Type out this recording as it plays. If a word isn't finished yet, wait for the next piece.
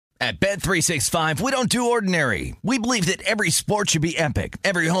At Bet365, we don't do ordinary. We believe that every sport should be epic.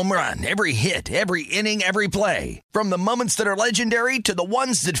 Every home run, every hit, every inning, every play. From the moments that are legendary to the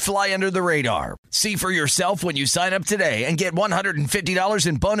ones that fly under the radar. See for yourself when you sign up today and get $150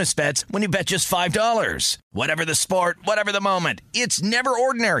 in bonus bets when you bet just $5. Whatever the sport, whatever the moment, it's never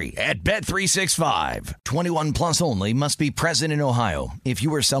ordinary at Bet365. 21 plus only. Must be present in Ohio. If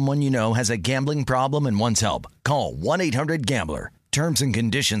you or someone you know has a gambling problem and wants help, call 1-800-GAMBLER. Terms and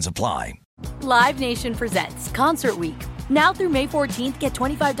conditions apply. Live Nation presents Concert Week. Now through May 14th, get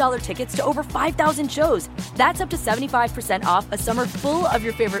 $25 tickets to over 5,000 shows. That's up to 75% off a summer full of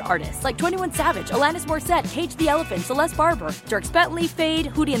your favorite artists like 21 Savage, Alanis Morissette, Cage the Elephant, Celeste Barber, Dierks Bentley, Fade,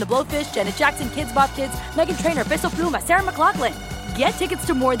 Hootie and the Blowfish, Janet Jackson, Kidz Bop Kids, Meghan Trainor, Peso Pluma, Sarah McLachlan. Get tickets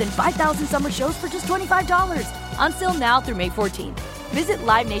to more than 5,000 summer shows for just $25. On sale now through May 14th. Visit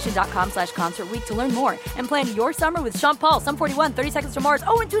LiveNation.com/Concert Week to learn more and plan your summer with Sean Paul, Sum 41, 30 Seconds to Mars,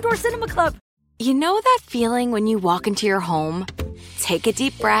 and Two Door Cinema Club. You know that feeling when you walk into your home, take a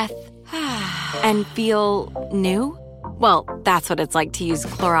deep breath, and feel new? Well, that's what it's like to use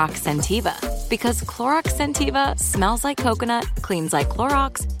Clorox Scentiva. Because Clorox Scentiva smells like coconut, cleans like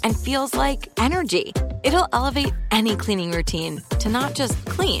Clorox, and feels like energy. It'll elevate any cleaning routine to not just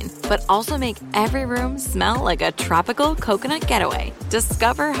clean, but also make every room smell like a tropical coconut getaway.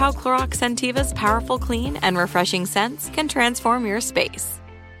 Discover how Clorox Scentiva's powerful clean and refreshing scents can transform your space.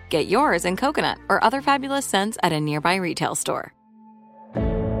 Get yours in coconut or other fabulous scents at a nearby retail store.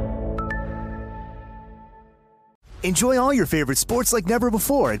 Enjoy all your favorite sports like never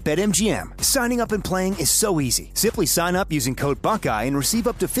before at BetMGM. Signing up and playing is so easy. Simply sign up using code Buckeye and receive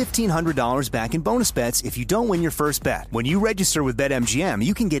up to $1,500 back in bonus bets if you don't win your first bet. When you register with BetMGM,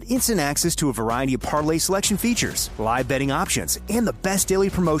 you can get instant access to a variety of parlay selection features, live betting options, and the best daily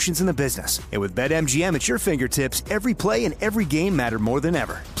promotions in the business. And with BetMGM at your fingertips, every play and every game matter more than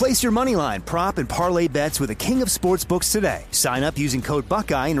ever. Place your moneyline, prop, and parlay bets with the king of sportsbooks today. Sign up using code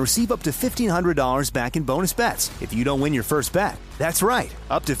Buckeye and receive up to $1,500 back in bonus bets if you don't win your first bet. That's right,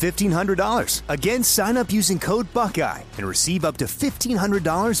 up to $1,500. Again, sign up using code Buckeye and receive up to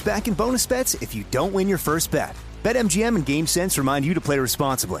 $1,500 back in bonus bets if you don't win your first bet. BetMGM and GameSense remind you to play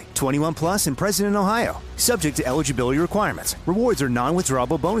responsibly. 21 plus and present in Ohio. Subject to eligibility requirements. Rewards are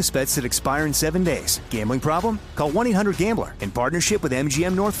non-withdrawable bonus bets that expire in 7 days. Gambling problem? Call 1-800-GAMBLER in partnership with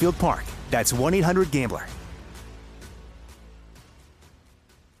MGM Northfield Park. That's 1-800-GAMBLER.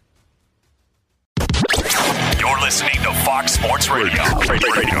 You're listening to Fox Sports Radio.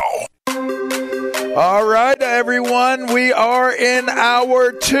 All right, everyone, we are in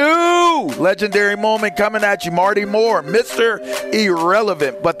hour 2. Legendary moment coming at you. Marty Moore, Mr.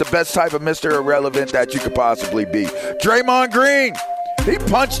 Irrelevant, but the best type of Mr. Irrelevant that you could possibly be. Draymond Green, he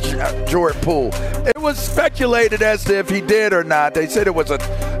punched Jordan Poole. It was speculated as to if he did or not. They said it was a,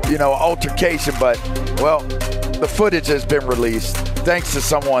 altercation, but, well, the footage has been released thanks to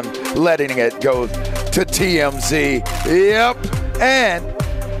someone letting it go to TMZ. Yep. And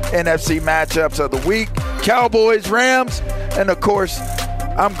NFC matchups of the week, Cowboys, Rams, and of course,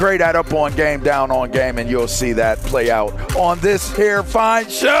 I'm great at up on game, down on game, and you'll see that play out on this here fine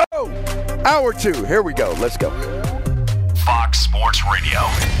show. Hour 2, here we go. Let's go. Fox Sports Radio.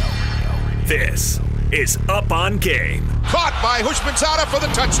 This is Up on Game. Caught by Hushmanzada for the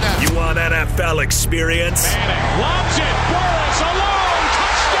touchdown. You want NFL experience? Manning lobs it. Burris alone.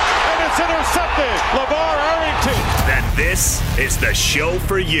 Touchdown. And it's intercepted. LeVar Arrington. Then this is the show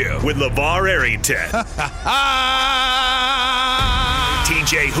for you with LeVar Arrington.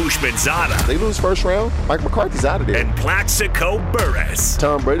 TJ Hushmanzada. They lose first round, Mike McCarthy's out of there. And Plaxico Burress.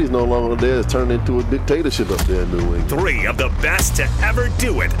 Tom Brady's no longer there. It's turned into a dictatorship up there in New England. 3 of the best to ever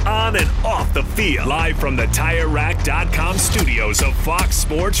do it on and off the field. Live from the TireRack.com studios of Fox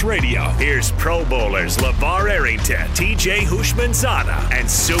Sports Radio. Here's Pro Bowlers LeVar Arrington, TJ Hushmanzada, and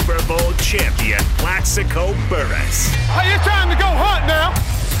Super Bowl champion Plaxico Burress. Hey, it's time to go hunt now.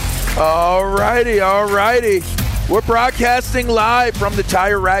 All righty. We're broadcasting live from the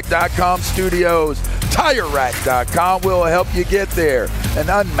TireRack.com studios. TireRack.com will help you get there. An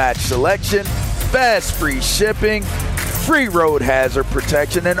unmatched selection, fast free shipping, free road hazard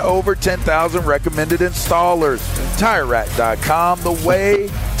protection, and over 10,000 recommended installers. TireRack.com, the way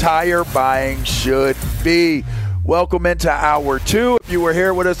tire buying should be. Welcome into hour 2. If you were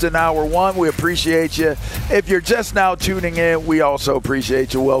here with us in hour 1, we appreciate you. If you're just now tuning in, we also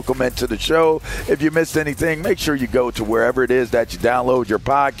appreciate you. Welcome into the show. If you missed anything, make sure you go to wherever it is that you download your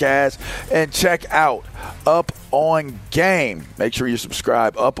podcast and check out Up on Game. Make sure you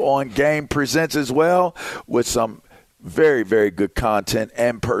subscribe. Up on Game presents as well with some Very, very good content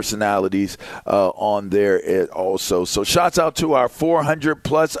and personalities on there also. So shouts out to our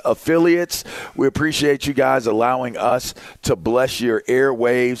 400-plus affiliates. We appreciate you guys allowing us to bless your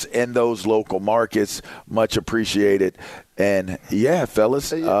airwaves in those local markets. Much appreciated. And, yeah,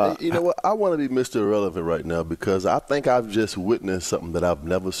 fellas. Hey, you know what? I want to be Mr. Irrelevant right now because I think I've just witnessed something that I've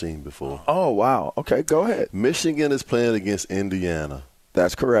never seen before. Oh, wow. Okay, go ahead. Michigan is playing against Indiana.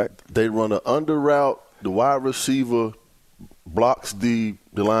 That's correct. They run an under route. The wide receiver blocks the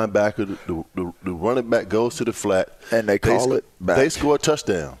linebacker. The running back goes to the flat. And they call it back. They score a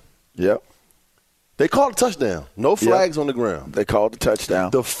touchdown. Yep. They called a touchdown. No flags on the ground. They called the touchdown.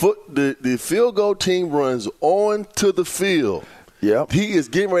 The field goal team runs on to the field. Yep. He is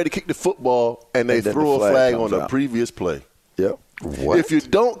getting ready to kick the football, and they throw a flag on the previous play. Yep. What? If you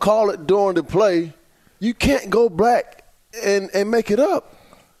don't call it during the play, you can't go back and make it up.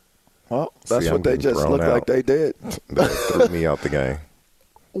 Well, that's what they just looked like they did. That threw me out the game.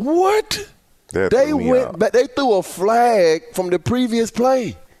 What? They went back. They threw a flag from the previous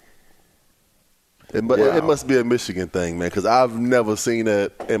play. It must be a Michigan thing, man, because I've never seen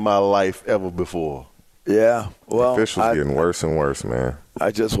that in my life ever before. Yeah. Well, the officials getting worse and worse, man.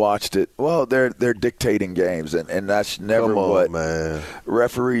 I just watched it. Well, they're dictating games, and that's never man.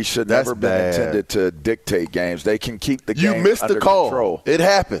 Referees should never been intended to dictate games. They can keep the game You missed under the call. control. It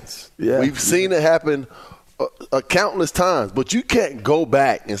happens. Yeah. We've seen it happen countless times, but you can't go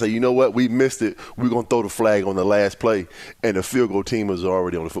back and say, you know what, we missed it. We're going to throw the flag on the last play, and the field goal team is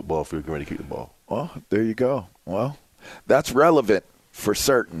already on the football field getting ready to kick the ball. Well, there you go. Well, that's relevant for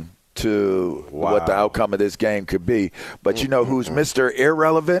certain to what the outcome of this game could be. But you know who's Mr.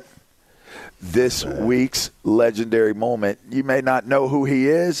 Irrelevant? This week's legendary moment. You may not know who he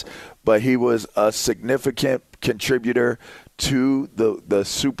is, but he was a significant contributor to the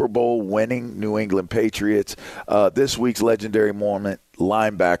Super Bowl winning New England Patriots. This week's legendary moment,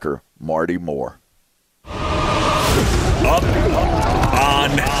 linebacker Marty Moore. Up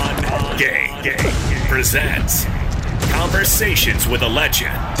on Game presents Conversations with a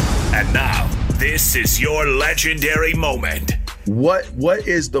Legend. And now, this is your legendary moment. What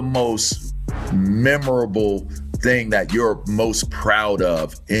is the most memorable thing that you're most proud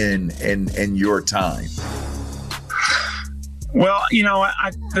of in your time? Well, you know,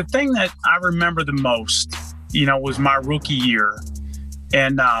 the thing that I remember the most, you know, was my rookie year.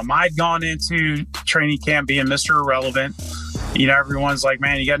 And I'd gone into training camp being Mr. Irrelevant. You know, everyone's like,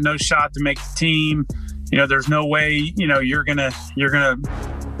 man, you got no shot to make the team. You know, there's no way, you know, you're gonna,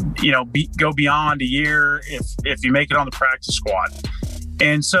 you know, go beyond a year if you make it on the practice squad.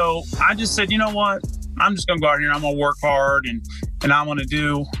 And so I just said, you know what, I'm just gonna go out here and I'm gonna work hard and I'm gonna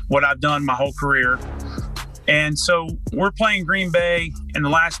do what I've done my whole career. And so we're playing Green Bay in the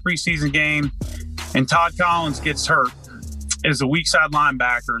last preseason game, and Todd Collins gets hurt as the weak side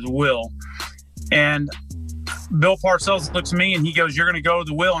linebacker, the will. And Bill Parcells looks at me and he goes, "You're going to go to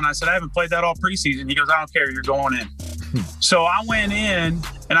the will." And I said, "I haven't played that all preseason." He goes, "I don't care. You're going in." So I went in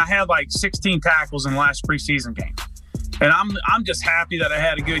and I had like 16 tackles in the last preseason game. And I'm just happy that I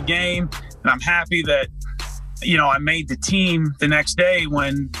had a good game. And I'm happy that, you know, I made the team the next day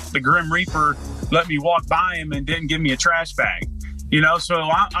when the Grim Reaper let me walk by him and didn't give me a trash bag. You know, so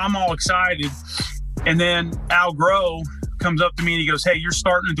I'm all excited. And then Al Groh comes up to me and he goes, "Hey, you're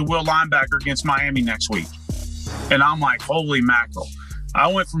starting at the will linebacker against Miami next week." And I'm like, holy mackerel. I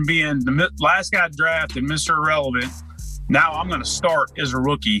went from being the last guy drafted, Mr. Irrelevant. Now I'm going to start as a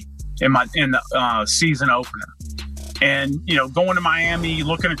rookie in the season opener. And, you know, going to Miami,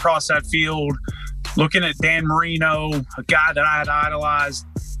 looking across that field, looking at Dan Marino, a guy that I had idolized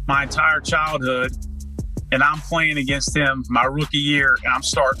my entire childhood, and I'm playing against him my rookie year, and I'm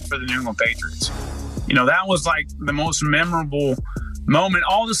starting for the New England Patriots. You know, that was like the most memorable moment.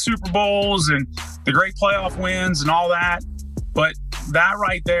 All the Super Bowls and the great playoff wins and all that, but that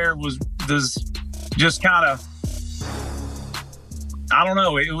right there was just kind of, I don't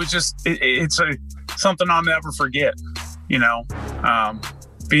know. It was just it's something I'll never forget. You know,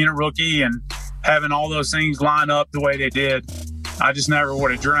 being a rookie and having all those things line up the way they did. I just never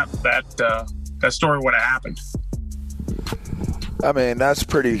would have dreamt that story would have happened. I mean, that's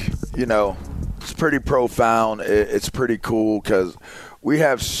pretty, you know, it's pretty profound. It's pretty cool because we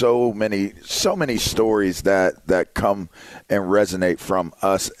have so many stories that come and resonate from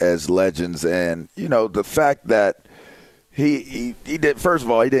us as legends. And, you know, the fact that he did, first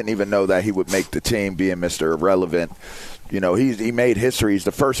of all, he didn't even know that he would make the team being Mr. Irrelevant. You know, he made history. He's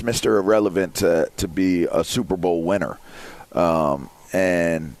the first Mr. Irrelevant to be a Super Bowl winner.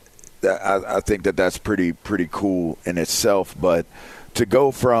 And I think that's pretty cool in itself. But to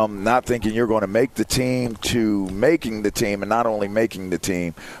go from not thinking you're going to make the team to making the team, and not only making the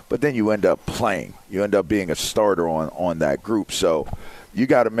team, but then you end up playing. You end up being a starter on that group. So you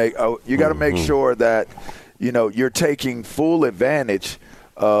got to make sure that you're taking full advantage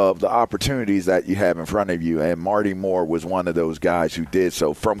of the opportunities that you have in front of you. And Marty Moore was one of those guys who did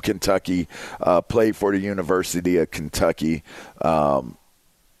so. From Kentucky, played for the University of Kentucky.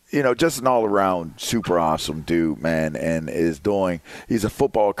 Just an all-around super awesome dude, man, and he's a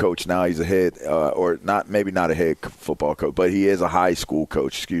football coach now. He's a head, maybe not a head football coach, but he is a high school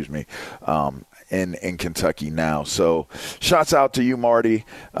coach, in Kentucky now. So shouts out to you, Marty.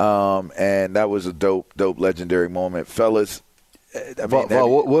 And that was a dope, legendary moment. Fellas,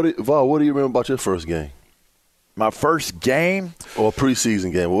 Vol, what do you remember about your first game? My first game? Or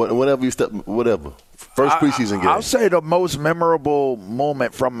preseason game, whenever you step, whatever. First preseason game. I'll say the most memorable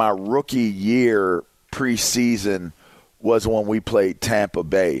moment from my rookie year preseason was when we played Tampa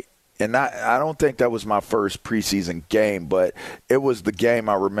Bay. And I don't think that was my first preseason game, but it was the game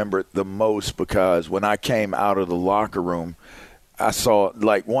I remembered the most because when I came out of the locker room, I saw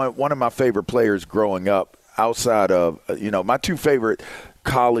like one of my favorite players growing up outside of, my two favorite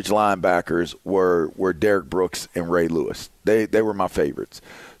college linebackers were Derrick Brooks and Ray Lewis. They were my favorites.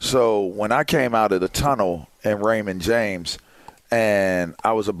 So when I came out of the tunnel in Raymond James and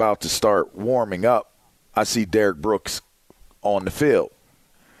I was about to start warming up, I see Derrick Brooks on the field.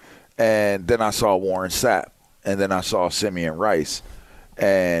 And then I saw Warren Sapp. And then I saw Simeon Rice.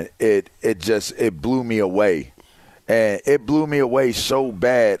 And it blew me away. And it blew me away so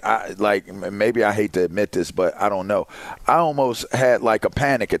bad. Maybe I hate to admit this, but I don't know. I almost had like a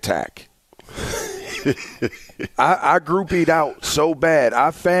panic attack. I groupied out so bad.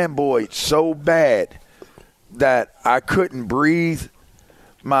 I fanboyed so bad that I couldn't breathe.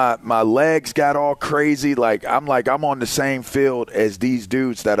 My legs got all crazy. I'm on the same field as these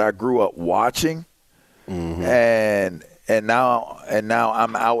dudes that I grew up watching. Mm-hmm. And now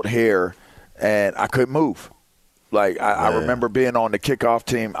I'm out here and I couldn't move. I remember being on the kickoff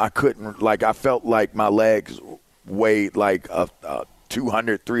team. I couldn't, I felt like my legs weighed like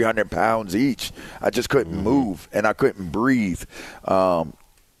 200, 300 pounds each. I just couldn't move, and I couldn't breathe.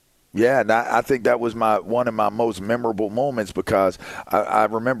 And I think that was one of my most memorable moments because I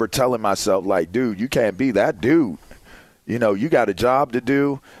remember telling myself, dude, you can't be that dude. You got a job to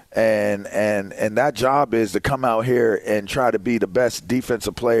do, and that job is to come out here and try to be the best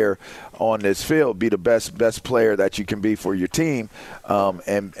defensive player on this field, be the best player that you can be for your team,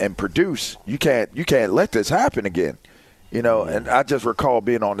 and produce. You can't let this happen again. And I just recall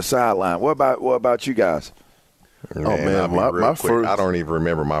being on the sideline. What about you guys? Man, my first, I don't even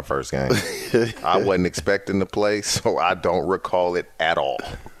remember my first game. I wasn't expecting to play, so I don't recall it at all.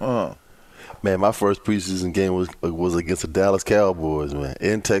 Man, my first preseason game was against the Dallas Cowboys, man,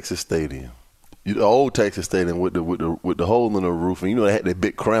 in Texas Stadium. The old Texas Stadium with the hole in the roof, and they had that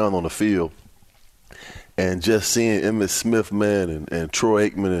big crown on the field. And just seeing Emmitt Smith, man, and Troy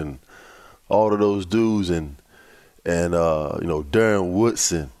Aikman and all of those dudes, and Darren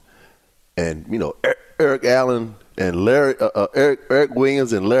Woodson, and Eric Allen and Eric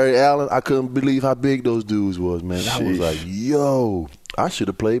Williams and Larry Allen. I couldn't believe how big those dudes was, man. I was like, yo, I should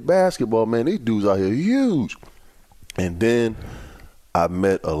have played basketball, man. These dudes out here huge. And then I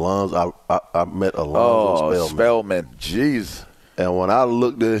met Alonzo. I met Alonzo Spellman. Jeez. And when I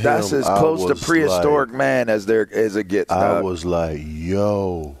looked at him, that's as close to prehistoric man as it gets. I was like,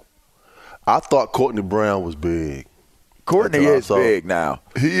 yo. I thought Courtney Brown was big. Courtney is big now.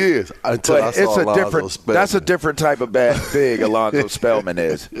 He is. Until I saw Alonzo Spellman. That's a different type of big Alonzo Spellman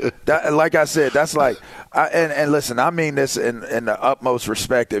is. Like I said, that's like and listen, I mean this in the utmost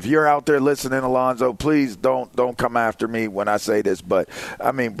respect. If you're out there listening, Alonzo, please don't come after me when I say this. But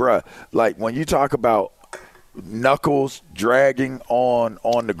I mean, bruh, like when you talk about knuckles dragging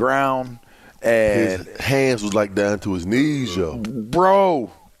on the ground and his hands was like down to his knees, yo.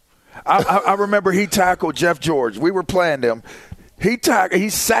 Bro. I remember he tackled Jeff George. We were playing them. He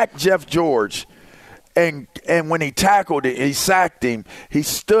sacked Jeff George, and when he tackled it, he sacked him. He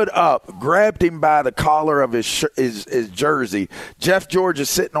stood up, grabbed him by the collar of his jersey. Jeff George is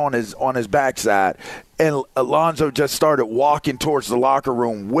sitting on his backside, and Alonzo just started walking towards the locker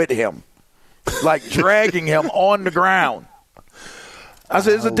room with him, like dragging him on the ground. I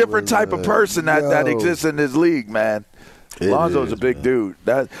said, it's a different type of person that exists in this league, man. Alonzo's a big dude.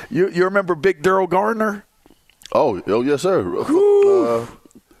 You remember Big Daryl Gardner? Oh yes, sir. He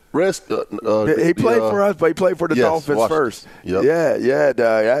played for us, but he played for the Dolphins Washington first. Yep.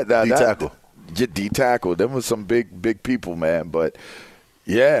 D-tackle. D-tackle. Them was some big people, man. But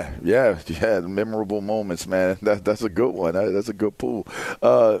Yeah. Memorable moments, man. That's a good one. That's a good pool.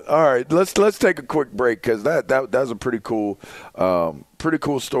 All right, let's take a quick break because that's a pretty cool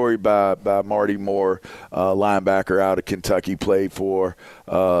story by Marty Moore, linebacker out of Kentucky, played for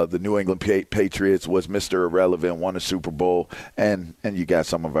the New England Patriots, was Mr. Irrelevant, won a Super Bowl, and you got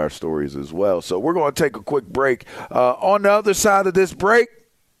some of our stories as well. So we're going to take a quick break. On the other side of this break,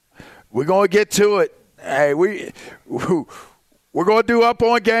 we're going to get to it. Hey, we're going to do up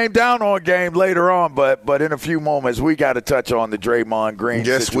on game, down on game later on, but in a few moments we got to touch on the Draymond Green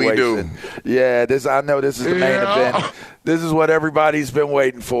situation. We do. Yeah, I know this is the main event. This is what everybody's been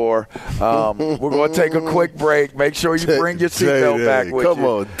waiting for. We're going to take a quick break. Make sure you bring your seatbelt back with you. Come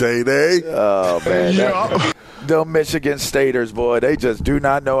on, Day-Day. Oh, man. The Michigan Staters, boy, they just do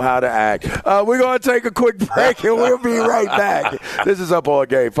not know how to act. We're going to take a quick break, and we'll be right back. This is Up On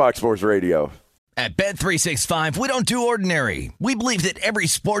Game, Fox Sports Radio. At Bet365, we don't do ordinary. We believe that every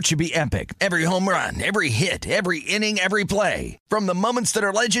sport should be epic. Every home run, every hit, every inning, every play. From the moments that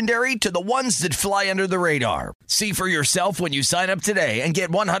are legendary to the ones that fly under the radar. See for yourself when you sign up today and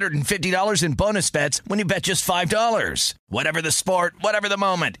get $150 in bonus bets when you bet just $5. Whatever the sport, whatever the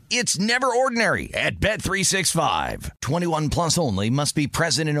moment, it's never ordinary at Bet365. 21 plus only. Must be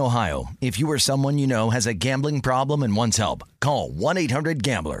present in Ohio. If you or someone you know has a gambling problem and wants help, call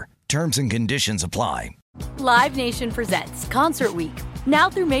 1-800-GAMBLER. Terms and conditions apply. Live Nation presents Concert Week. Now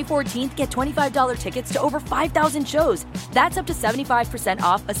through May 14th, get $25 tickets to over 5,000 shows. That's up to 75%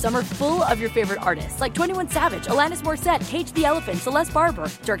 off a summer full of your favorite artists like 21 Savage, Alanis Morissette, Cage the Elephant, Celeste Barber,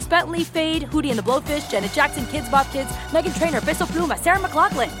 Dierks Bentley, Fade, Hootie and the Blowfish, Janet Jackson, Kids Bop Kids, Meghan Trainor, Peso Pluma, Sarah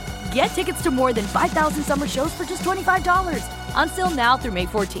McLachlan. Get tickets to more than 5,000 summer shows for just $25. Until now through May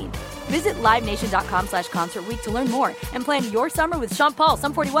 14th. Visit LiveNation.com/Concert Week to learn more and plan your summer with Sean Paul,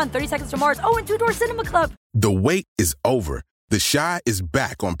 Sum 41, 30 Seconds to Mars, and Two Door Cinema Club. The wait is over. The Chi is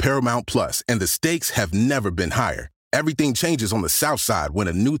back on Paramount Plus, and the stakes have never been higher. Everything changes on the South Side when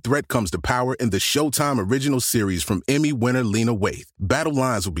a new threat comes to power in the Showtime original series from Emmy winner Lena Waithe. Battle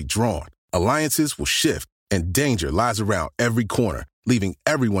lines will be drawn, alliances will shift, and danger lies around every corner, leaving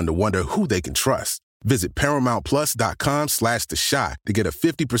everyone to wonder who they can trust. Visit ParamountPlus.com/The Chi to get a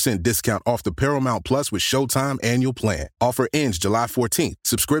 50% discount off the Paramount Plus with Showtime annual plan. Offer ends July 14th.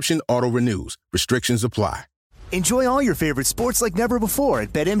 Subscription auto-renews. Restrictions apply. Enjoy all your favorite sports like never before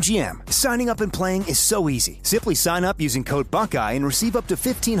at BetMGM. Signing up and playing is so easy. Simply sign up using code Buckeye and receive up to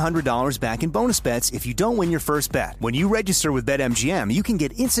 $1,500 back in bonus bets if you don't win your first bet. When you register with BetMGM, you can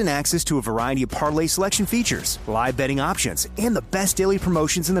get instant access to a variety of parlay selection features, live betting options, and the best daily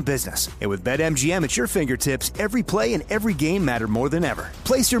promotions in the business. And with BetMGM at your fingertips, every play and every game matter more than ever.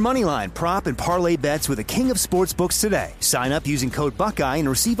 Place your moneyline, prop, and parlay bets with the king of sportsbooks today. Sign up using code Buckeye and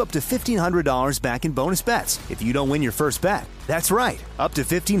receive up to $1,500 back in bonus bets if you don't win your first bet. That's right, up to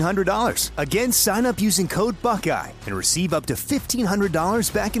 $1,500. Again, sign up using code Buckeye and receive up to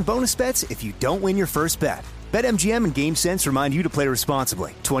 $1,500 back in bonus bets if you don't win your first bet. BetMGM and GameSense remind you to play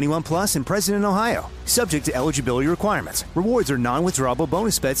responsibly. 21 plus and present in Ohio. Subject to eligibility requirements. Rewards are non-withdrawable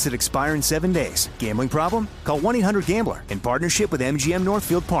bonus bets that expire in 7 days. Gambling problem? Call 1-800-GAMBLER in partnership with MGM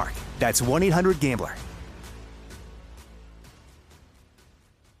Northfield Park. That's 1-800-GAMBLER.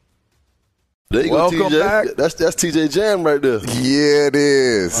 There you Welcome go, TJ. back. That's TJ Jam right there. Yeah, it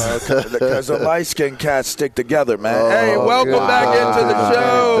is. Because the light-skinned cats stick together, man. Hey, welcome back into the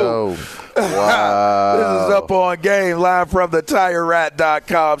show. Wow. This is Up On Game, live from the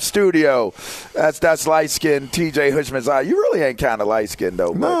TireRack.com studio. That's light-skinned TJ Hushman's eye. You really ain't kind of light-skinned,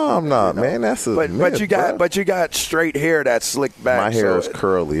 though. No, I'm not, man. That's a myth, but you got straight hair that's slicked back. My hair is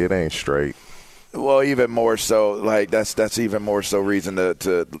curly. It ain't straight. Well, even more so, like that's even more so reason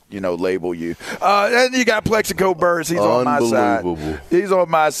to label you. And you got Plexico Burrs. He's on my side. He's on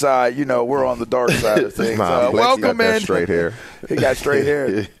my side. You know, we're on the dark side of things. Welcome got in. Straight hair. He got straight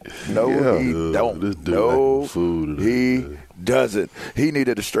hair. No, he don't. No, he doesn't. He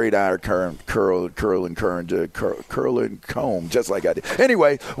needed a straight iron curl and comb, just like I did.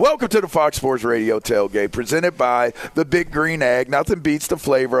 Anyway, welcome to the Fox Sports Radio tailgate, presented by the Big Green Egg. Nothing beats the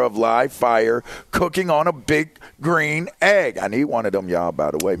flavor of live fire cooking on a Big Green Egg. I need one of them, y'all, by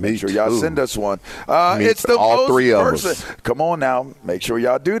the way. Make sure y'all send us one. It's the all three of us. Come on now. Make sure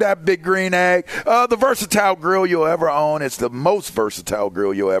y'all do that, Big Green Egg. The versatile grill you'll ever own. It's the most versatile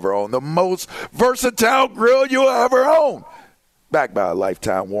grill you'll ever own. The most versatile grill you'll ever own. Backed by a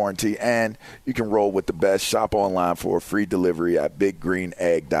lifetime warranty, and you can roll with the best. Shop online for a free delivery at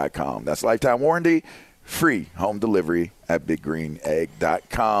BigGreenEgg.com. That's lifetime warranty Free home delivery at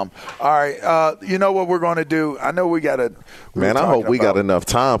BigGreenEgg.com. All right, you know what we're going to do? I know we got to. Man, I hope we got enough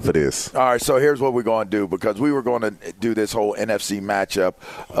time for this. All right, so here's what we're going to do, because we were going to do this whole NFC matchup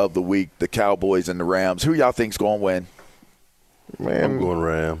of the week, the Cowboys and the Rams. Who y'all think's going to win? Man, I'm going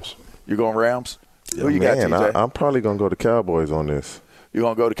Rams. You going Rams? Yeah, who you got, TJ? I'm probably going to go to Cowboys on this. You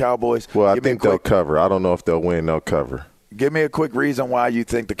going to go to Cowboys? Well, I think they'll cover. I don't know if they'll win. They'll cover. Give me a quick reason why you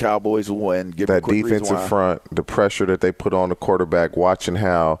think the Cowboys will win. Give that me a quick defensive front, the pressure that they put on the quarterback, watching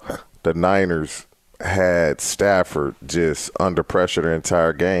how the Niners had Stafford just under pressure the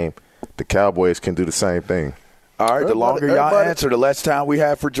entire game. The Cowboys can do the same thing. All right, the longer y'all answer, the less time we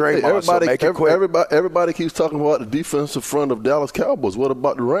have for Draymond. So make it quick. Everybody keeps talking about the defensive front of Dallas Cowboys. What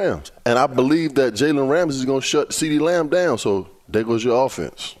about the Rams? And I believe that Jalen Ramsey is going to shut CeeDee Lamb down. So there goes your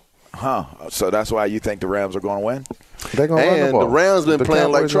offense. So that's why you think the Rams are going to win? They're going to run the ball. And the Rams been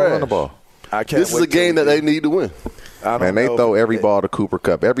playing like trash. This is a game that they need to win. Man, they throw every ball to Cooper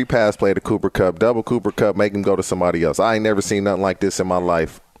Kupp. Every pass play to Cooper Kupp. Double Cooper Kupp, make him go to somebody else. I ain't never seen nothing like this in my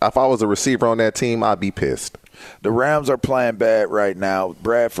life. If I was a receiver on that team, I'd be pissed. The Rams are playing bad right now.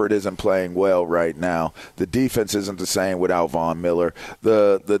 Bradford isn't playing well right now. The defense isn't the same without Von Miller.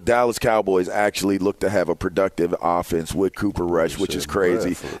 The Dallas Cowboys actually look to have a productive offense with Cooper Rush, which is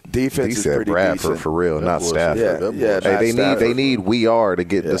crazy. Bradford. Defense is pretty Bradford decent. for real, not Stafford. Yeah, hey, they need We Are to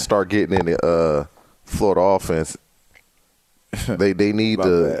get to start getting in the Florida offense. They need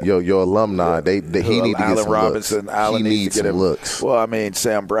your alumni. He need to get some Robinson. looks. Allen he needs some looks. Well, I mean,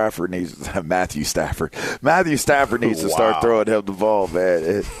 Sam Bradford needs Matthew Stafford. Matthew Stafford needs to start throwing him the ball,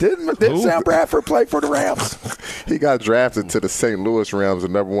 man. Didn't Sam Bradford play for the Rams? He got drafted to the St. Louis Rams, the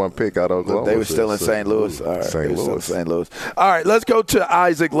number 1 pick out of Oklahoma. They were still in St. Louis. All right, St. Louis. All right, let's go to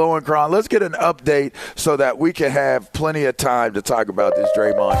Isaac Lowenkron. Let's get an update so that we can have plenty of time to talk about this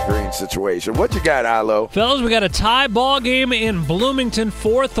Draymond Green situation. What you got, Ilo? Fellas, we got a tie ball game in Bloomington.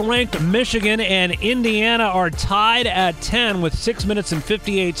 4th-ranked Michigan and Indiana are tied at 10 with 6 minutes and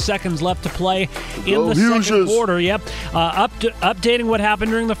 58 seconds left to play in the second quarter. Updating what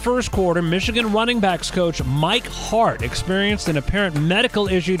happened during the first quarter, Michigan running backs coach Mike Hart experienced an apparent medical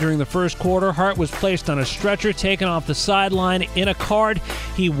issue during the first quarter. Hart was placed on a stretcher, taken off the sideline in a cart.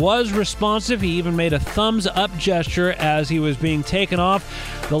 He was responsive. He even made a thumbs-up gesture as he was being taken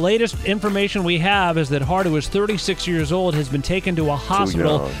off. The latest information we have is that Hart, who is 36 years old, has been taken to a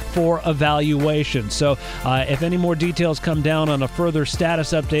hospital for evaluation. So if any more details come down on a further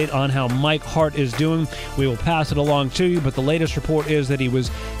status update on how Mike Hart is doing, we will pass it along to you. But the latest report is that he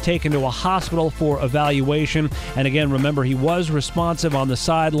was taken to a hospital for evaluation. And again, remember, he was responsive on the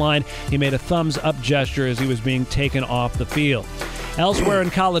sideline. He made a thumbs-up gesture as he was being taken off the field. Elsewhere in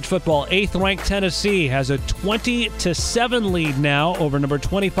college football, 8th-ranked Tennessee has a 20-7 lead now over number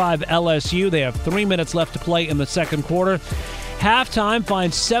 25 LSU. They have 3 minutes left to play in the second quarter. Halftime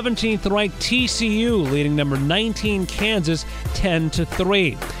finds 17th-ranked TCU leading number 19 Kansas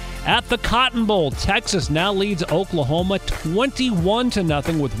 10-3. At the Cotton Bowl, Texas now leads Oklahoma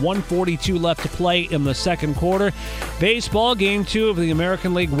 21-0 with 1:42 left to play in the second quarter. Baseball, Game 2 of the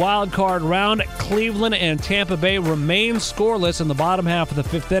American League Wild Card round. Cleveland and Tampa Bay remain scoreless in the bottom half of the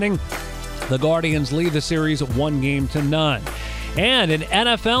 5th inning. The Guardians lead the series 1-0. And in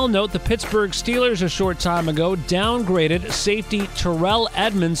NFL note, the Pittsburgh Steelers a short time ago downgraded safety Terrell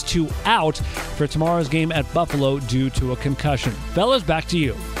Edmonds to out for tomorrow's game at Buffalo due to a concussion. Fellas, back to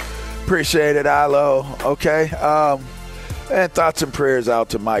you. Appreciate it, Ilo. Okay. And thoughts and prayers out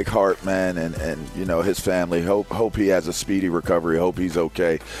to Mike Hart, man, and you know, his family. Hope he has a speedy recovery. Hope he's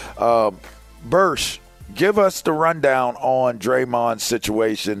okay. Bursch, give us the rundown on Draymond's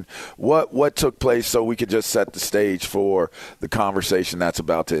situation. What took place so we could just set the stage for the conversation that's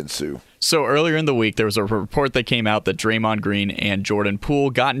about to ensue. So earlier in the week, there was a report that came out that Draymond Green and Jordan Poole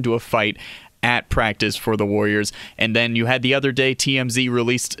got into a fight at practice for the Warriors. And then you had the other day, TMZ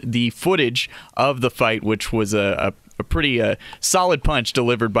released the footage of the fight, which was a pretty solid punch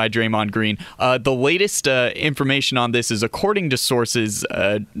delivered by Draymond Green. The latest information on this is, according to sources,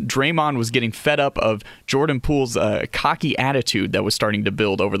 Draymond was getting fed up of Jordan Poole's cocky attitude that was starting to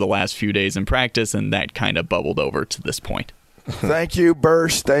build over the last few days in practice, and that kind of bubbled over to this point. Thank you,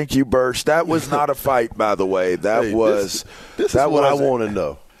 Bursch. That was not a fight, by the way. This is what I want to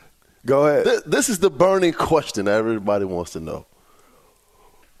know. Go ahead. This is the burning question that everybody wants to know.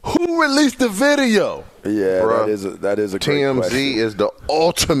 Who released the video? Yeah, bro, that is a great TMZ question. is the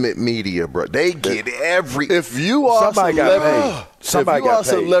ultimate media, bro. They get every. If you are a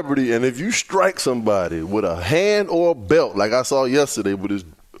celebrity, and if you strike somebody with a hand or a belt, like I saw yesterday with his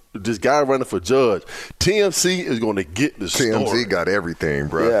this guy running for judge. TMC is going to get the story. TMZ got everything,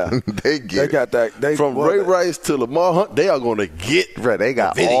 bro. Yeah. They got that. From Ray Rice to Lamar Hunt, they are going to get bro, they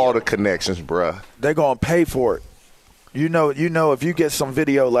got all the connections, bro. They're going to pay for it. You know, if you get some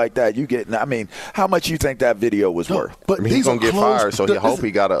video like that, you get. I mean, how much you think that video was worth? But I mean, he's going to get fired, so you hope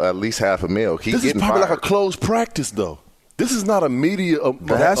he got at least $500,000. This is probably like a closed practice, though. This is not a media.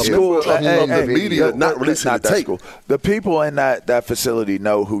 That's cool. The media not releasing the tape. Cool. The people in that facility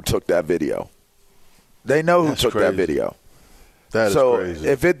know who took that video. They know who took that video. That is crazy.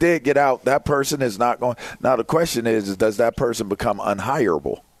 If it did get out, that person is not going. Now the question is, does that person become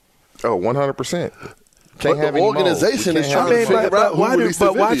unhireable? Oh, 100%. But the organization is trying to figure out who released the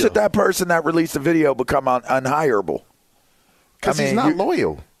video. Why should that person that released the video become unhireable? Because he's not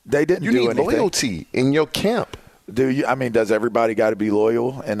loyal. They didn't do anything. You need loyalty in your camp. Do you? I mean, does everybody got to be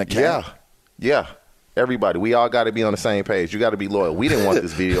loyal in the camp? Yeah. Everybody. We all got to be on the same page. You got to be loyal. We didn't want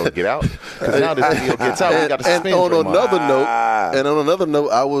this video to get out. Because now this video gets out, we got to suspend Draymond. And on another note,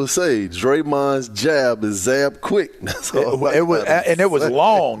 I will say Draymond's jab is zab quick. It was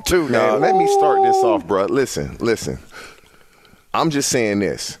long too. Man, let me start this off, bro. Listen. I'm just saying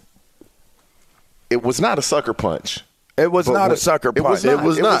this. It was not a sucker punch. It was not a sucker punch. It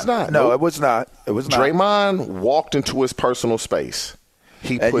was not. No, it was not. It was not. Draymond walked into his personal space.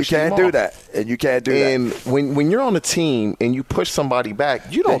 He pushed him off. And you can't do that. And when you're on a team and you push somebody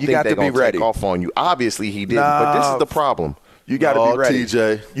back, you don't think they're going to take off on you. Obviously, he didn't. But this is the problem. You got to be ready.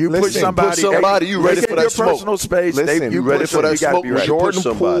 TJ. You push somebody. You ready for that smoke? Personal space. You ready for that smoke? Jordan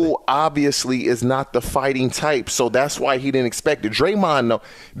Poole obviously is not the fighting type, so that's why he didn't expect it. Draymond, no.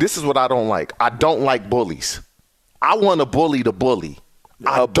 This is what I don't like. I don't like bullies. I want a bully to bully.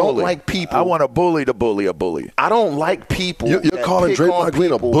 I don't like people. I want a bully to bully a bully. I don't like people. You're calling Draymond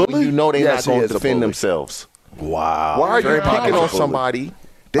Green a bully? You know they're not going to defend themselves. Wow. Why are you picking on somebody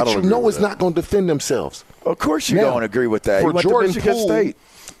that you know is not going to defend themselves? Of course you don't agree with that. For Jordan Michigan Poole, State.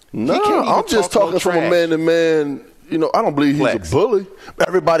 No, I'm just talking from a man-to-man. You know, I don't believe he's a bully.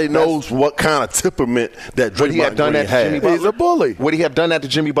 Everybody knows what kind of temperament that Draymond Green has. He's a bully. Would he have done that to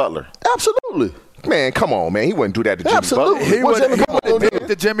Jimmy Butler? Absolutely. Man, come on, man. He wouldn't do that to Jimmy Absolutely. Butler. He would have did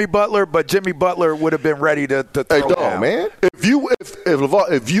to Jimmy Butler, but Jimmy Butler would have been ready to throw down. Man. If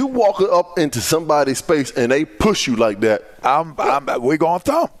you walk up into somebody's space and they push you like that, we're going to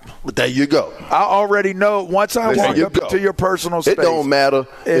thump. But there you go. I already know once I walk up into your personal space. It don't matter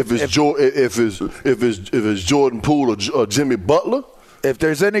if it's Jordan Poole or Jimmy Butler. If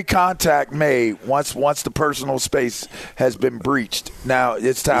there's any contact made, once the personal space has been breached, now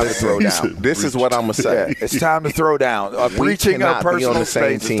it's time to throw down. This is what I'm going to say. Yeah, it's time to throw down. Breaching a personal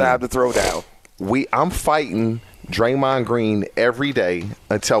space, it's time to throw down. I'm fighting Draymond Green every day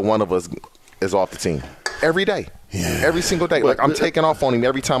until one of us is off the team. Every day. Yeah. Every single day. Like, I'm taking off on him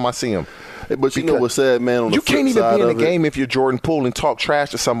every time I see him. But you know what's sad, man? On the you can't flip even side be in the of game if you're Jordan Poole and talk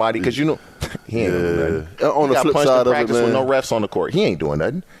trash to somebody because you know he ain't doing nothing. On the flip side of it, man, with no refs on the court, he ain't doing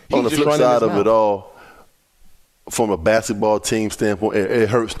nothing. On the flip side of it all, from a basketball team standpoint, it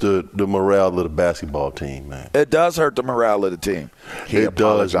hurts the morale of the basketball team, man. It does hurt the morale of the team. It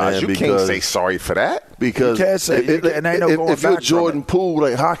does, man. You can't say sorry for that because you can't say if you're Jordan Poole,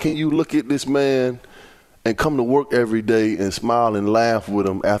 like how can you look at this man and come to work every day and smile and laugh with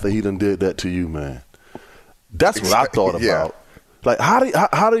him after he done did that to you, man? That's what I thought about. Like, how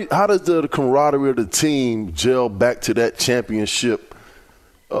does the camaraderie of the team gel back to that championship,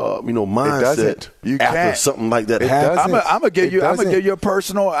 mindset after something like that happens? I'm gonna give you a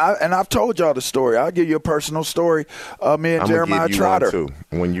personal, and I've told y'all the story. I'll give you a personal story. Me and Jeremiah Trotter.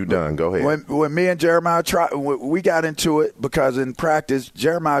 When you done, go ahead. When me and Jeremiah Trotter, we got into it because in practice,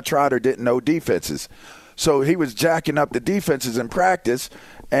 Jeremiah Trotter didn't know defenses. So he was jacking up the defenses in practice,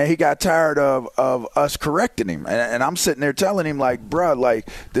 and he got tired of us correcting him. And I'm sitting there telling him, like, bruh, like,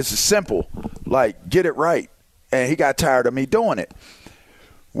 this is simple. Like, get it right. And he got tired of me doing it.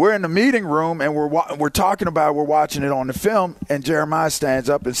 We're in the meeting room, and we're talking about we're watching it on the film, and Jeremiah stands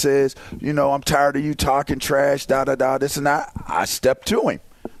up and says, I'm tired of you talking trash, da-da-da, this and that. I stepped to him.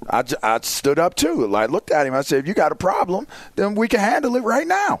 I stood up, too. I looked at him. I said, if you got a problem, then we can handle it right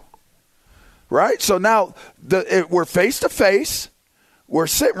now. Right? So now we're face-to-face. We're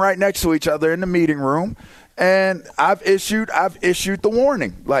sitting right next to each other in the meeting room, and I've issued the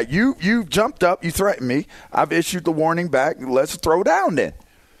warning. Like, you jumped up, you threatened me. I've issued the warning back. Let's throw down then.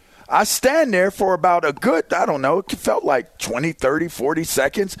 I stand there for about a good, I don't know, it felt like 20, 30, 40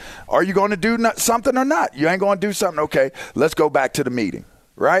 seconds. Are you going to do something or not? You ain't going to do something? Okay, let's go back to the meeting.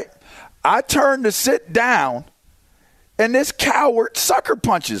 Right? I turn to sit down, and this coward sucker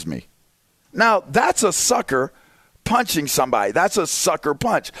punches me. Now, that's a sucker punching somebody. That's a sucker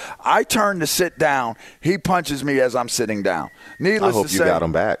punch. I turn to sit down. He punches me as I'm sitting down. Needless I hope to you say, got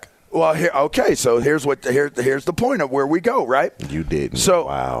him back. Well, okay. So here's the point of where we go, right? You didn't. So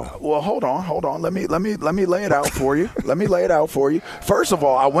wow. Well, hold on. Let me lay it out for you. First of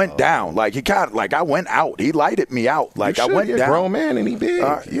all, I went down. Like I went out. He lighted me out. Like I went down. You're a grown man and he big.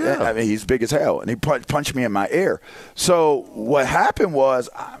 Yeah. I mean, he's big as hell, and he punched me in my ear. So what happened was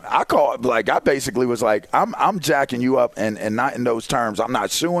I called. Like I basically was like, I'm jacking you up, and not in those terms. I'm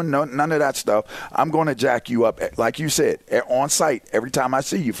not suing. None of that stuff. I'm going to jack you up, like you said, on site every time I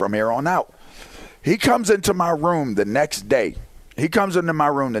see you from here on out. He comes into my room the next day. And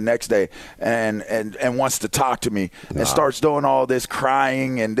wants to talk to me and starts doing all this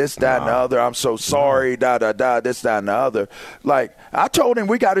crying and this, that, and the other. I'm so sorry, this, that, and the other. Like, I told him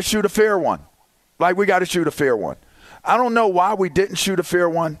we got to shoot a fair one. I don't know why we didn't shoot a fair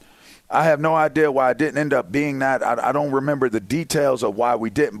one. I have no idea why it didn't end up being that. I don't remember the details of why we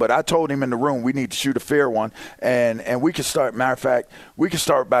didn't, but I told him in the room we need to shoot a fair one, and we can start. Matter of fact, we can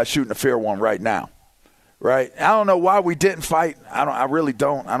start by shooting a fair one right now. Right? I don't know why we didn't fight. I really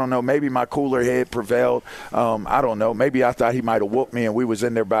don't. I don't know. Maybe my cooler head prevailed. I don't know. Maybe I thought he might have whooped me and we was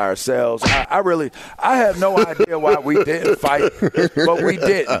in there by ourselves. I have no idea why we didn't fight, but we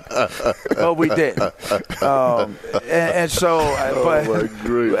didn't.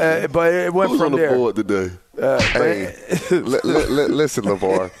 But it went from there. Who's on the board today? Hey, listen,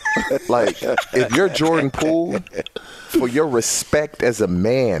 LeVar. Like, if you're Jordan Poole, for your respect as a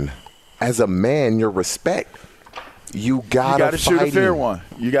man, your respect, you gotta shoot a fair one.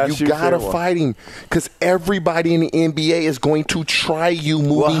 You gotta fight him, because everybody in the NBA is going to try you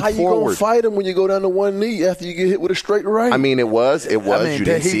moving forward. How you gonna fight him when you go down to one knee after you get hit with a straight right? I mean, it was. You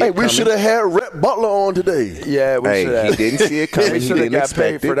didn't see it coming. We should have had Rhett Butler on today. Yeah, we should have. He didn't see it coming. He didn't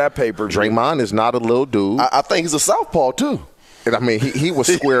expect paid for that paper. Draymond is not a little dude. I think he's a southpaw too. And I mean, he was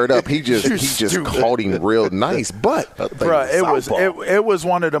squared up. He just caught him real nice. But it was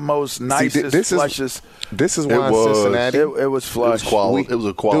one of the most nicest flushes. This is why in Cincinnati it was flush. It was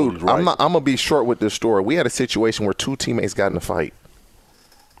a quality. Dude, I'm gonna be short with this story. We had a situation where two teammates got in a fight.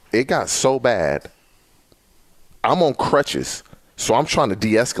 It got so bad. I'm on crutches, so I'm trying to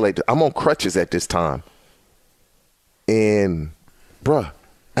de-escalate. I'm on crutches at this time, and bruh.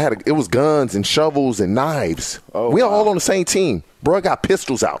 It was guns and shovels and knives. We all on the same team. Bro, got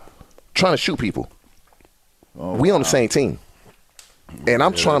pistols out, trying to shoot people. On the same team. And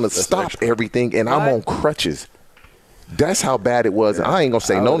I'm trying to stop everything, and I'm on crutches. That's how bad it was. I ain't going to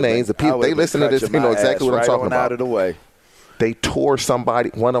say no names. The people, they listen to this, you know exactly what I'm talking about. Out of the way. They tore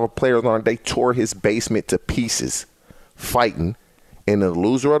one of the players on, they tore his basement to pieces fighting. And the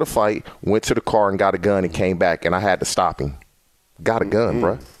loser of the fight went to the car and got a gun and came back, and I had to stop him. Got a gun,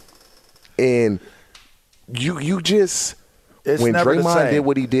 bro. And you just when Draymond did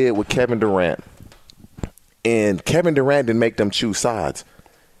what he did with Kevin Durant, and Kevin Durant didn't make them choose sides.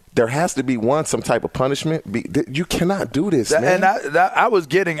 There has to be some type of punishment. You cannot do this, man. And I was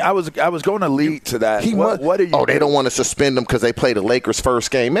going to lead to that. What are you? They don't want to suspend him because they played the Lakers'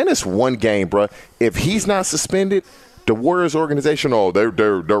 first game. Man, it's one game, bro. If he's not suspended, the Warriors organization, they're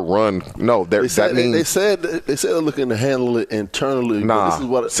run. No, they said they're looking to handle it internally. Nah,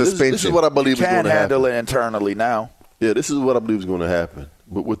 suspension. This is what I believe is going to happen. Can't handle it internally now. Yeah, this is what I believe is going to happen.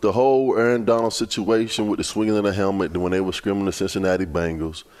 But with the whole Aaron Donald situation with the swinging of the helmet when they were scrimming the Cincinnati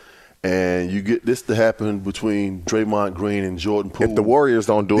Bengals, and you get this to happen between Draymond Green and Jordan Poole. If the Warriors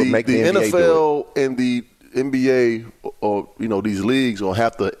don't do it, make the NBA NFL and the NBA or these leagues will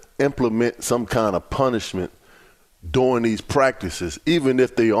have to implement some kind of punishment during these practices, even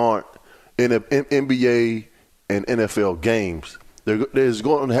if they aren't in NBA and NFL games. There's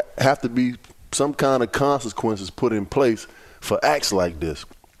going to have to be some kind of consequences put in place for acts like this,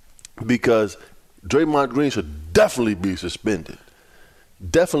 because Draymond Green should definitely be suspended.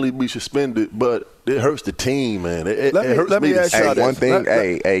 But it hurts the team, man. It hurts me to say one thing.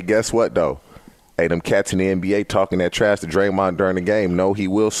 Hey, guess what, though? Hey, them cats in the NBA talking that trash to Draymond during the game. No, he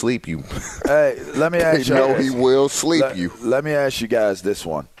will sleep you. Hey, let me ask you. No, he will sleep you. Let me ask you guys this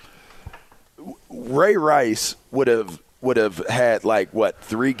one. Ray Rice would have had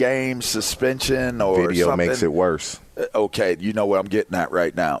 3 games suspension or video something. Makes it worse. Okay, you know what I'm getting at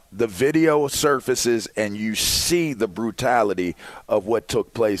right now. The video surfaces and you see the brutality of what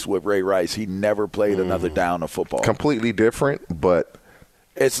took place with Ray Rice. He never played another down of football. Completely different, but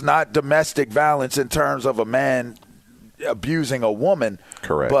it's not domestic violence in terms of a man abusing a woman.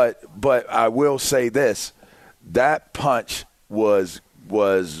 Correct. But I will say this. That punch was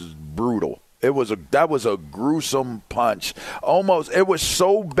brutal. That was a gruesome punch. Almost, it was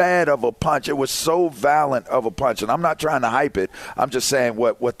so bad of a punch. It was so violent of a punch. And I'm not trying to hype it. I'm just saying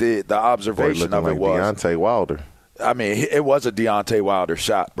what the observation of it was. Deontay Wilder. I mean, it was a Deontay Wilder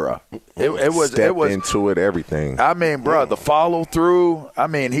shot, bro. It was into it, everything. I mean, bro, the follow through. I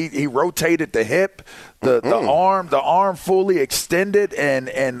mean, he rotated the hip, the arm fully extended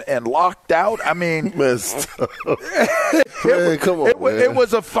and locked out. I mean, man, come on, it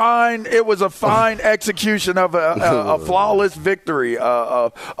was a fine execution of a flawless victory.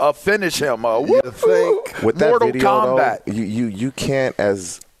 Finish him. With that Mortal video, Kombat. Though, you can't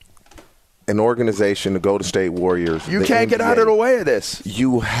as an organization, the Golden State Warriors. You can't get out of the way of this.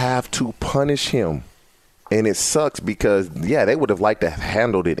 You have to punish him. And it sucks because, they would have liked to have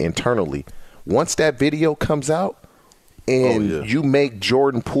handled it internally. Once that video comes out and you make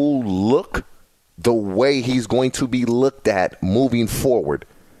Jordan Poole look the way he's going to be looked at moving forward,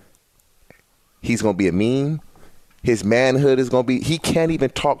 he's going to be a meme. His manhood is going to be – he can't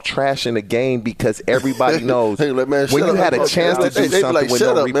even talk trash in the game because everybody knows when you had a chance to do something with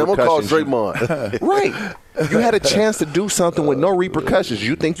no repercussions. Man, I'm going to call Draymond. Right. You had a chance to do something with no repercussions.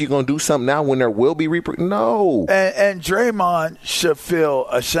 You think you're going to do something now when there will be repercussions? No. And Draymond should feel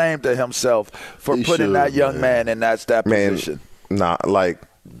ashamed of himself for putting that young man in that position. Nah, like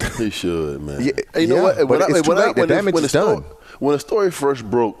 – he should, man. You know what? But it's too late. The damage is done. When the story first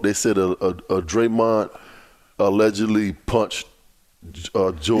broke, they said a Draymond – allegedly punched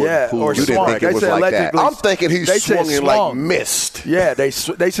Jordan Poole. Or you didn't think it was like that. I'm thinking he swung in like missed. Yeah, they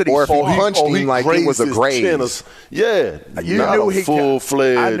said he or if he punched him like it was a graze. Yeah, you knew he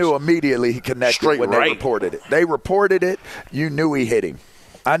full-fledged. I knew immediately he connected when they reported it. They reported it. You knew he hit him.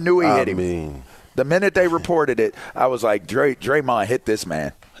 I knew he hit him. The minute they reported it, I was like, Draymond hit this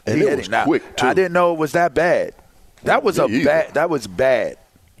man. And he it hit was him. quick too. I didn't know it was that bad. That was bad. That was bad.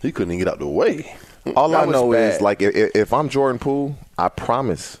 He couldn't even get out the way. All I know is, like, if I'm Jordan Poole, I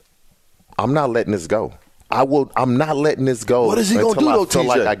promise I'm not letting this go. I'm not letting this go. What is he going to do, though, TJ?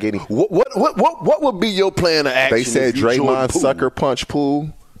 Like I get him. What would be your plan of action? They said Draymond sucker punch Poole.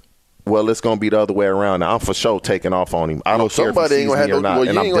 Well, it's going to be the other way around. Now, I'm for sure taking off on him. I don't care if he sees me or not. Well,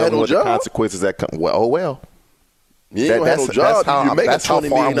 and I'm dealing with the consequences that come. Well, oh, well. You ain't going to have no job. You make $20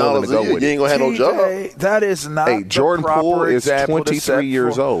 million a year. You ain't going to have no job. That is not Jordan Poole is 23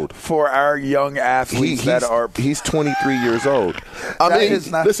 years old. For our young athletes he's 23 years old. I mean,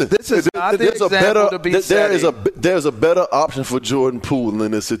 listen, this is not the example to be setting. There's a better option for Jordan Poole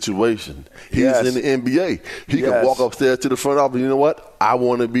in this situation. He's in the NBA. He can walk upstairs to the front office. You know what? I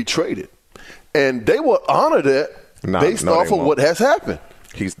want to be traded. And they would honor that based off of what has happened.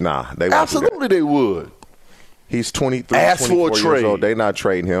 Absolutely they would. He's 23, 24 years old. They're not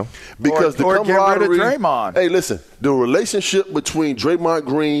trading him. Because the camaraderie. Get rid of Draymond. Hey, listen, the relationship between Draymond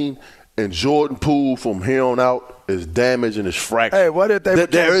Green and Jordan Poole from here on out is damaged and is fractured. Hey, what if they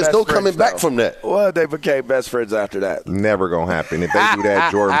there is no coming back from that. What if they became best friends after that? Never going to happen. If they do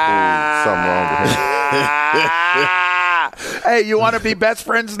that, Jordan Poole, something wrong with him. Hey, you want to be best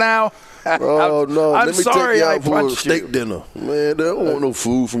friends now? Oh, no. I'm Let me sorry take you I out for a punched steak you. dinner. Man, they don't want no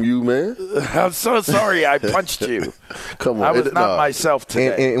food from you, man. I'm so sorry I punched you. Come on. I was not myself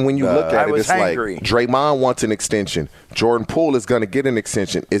today. And when you look at it, it's hangry. like Draymond wants an extension. Jordan Poole is going to get an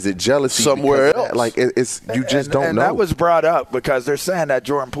extension. Is it jealousy? Somewhere else. Like, it's you just don't know. And that was brought up because they're saying that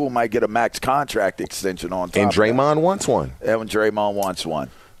Jordan Poole might get a max contract extension on top and Draymond wants one. And Draymond wants one.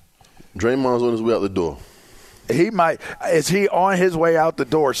 Draymond's on his way out the door. He might. Is he on his way out the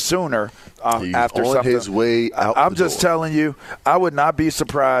door sooner after on something? His way out. I'm just telling you, I would not be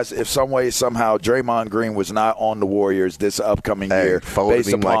surprised if some way, somehow, Draymond Green was not on the Warriors this upcoming year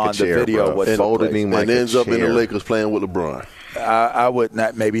based upon the video. And ends up in the Lakers playing with LeBron. I would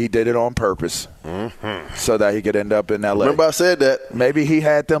not. Maybe he did it on purpose so that he could end up in L.A. Remember I said that. Maybe he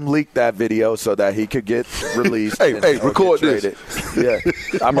had them leak that video so that he could get released. Hey, record this. Yeah,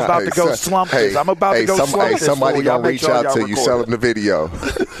 I'm about to go slump this. I'm about to go slump this. Somebody going to reach out to you, sell him the video.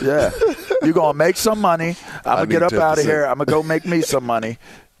 Yeah. You're going to make some money. I'm going to get up out of here. I'm going to go make me some money.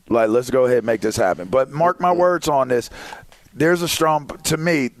 Like, let's go ahead and make this happen. But mark my words on this. There's a strong – to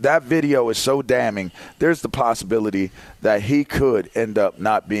me, that video is so damning. There's the possibility that he could end up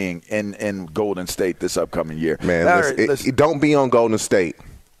not being in Golden State this upcoming year. Man, listen, don't be on Golden State.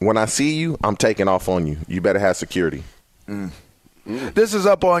 When I see you, I'm taking off on you. You better have security. This is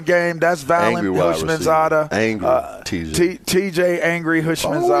Up on Game. That's Valen Hushmanzada. Angry TJ. TJ Angry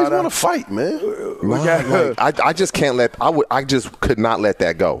Hushmanzada. I always want to fight, man. I just can't let. I just could not let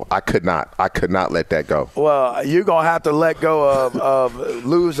that go. I could not let that go. Well, you're gonna have to let go of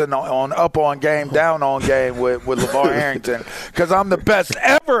losing on Up on Game, Down on Game with LeVar Arrington, because I'm the best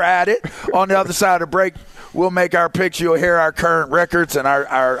ever at it. On the other side of the break, we'll make our picks. You'll hear our current records and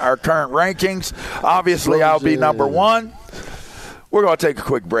our current rankings. Obviously, I'll be number one. We're going to take a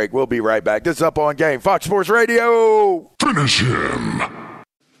quick break. We'll be right back. This is Up on Game, Fox Sports Radio. Finish him.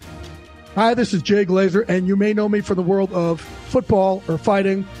 Hi, this is Jay Glazer, and you may know me from the world of football or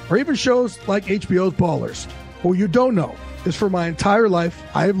fighting or even shows like HBO's Ballers. What you don't know is for my entire life,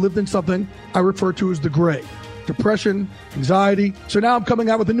 I have lived in something I refer to as the gray. Depression, anxiety. So now I'm coming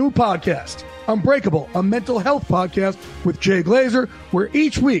out with a new podcast, Unbreakable, a mental health podcast with Jay Glazer, where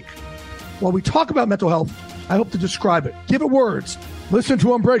each week, while we talk about mental health, I hope to describe it. Give it words. Listen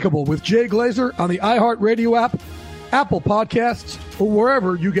to Unbreakable with Jay Glazer on the iHeartRadio app, Apple Podcasts, or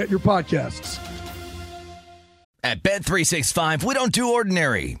wherever you get your podcasts. At Bet365, we don't do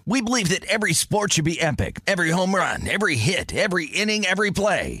ordinary. We believe that every sport should be epic. Every home run, every hit, every inning, every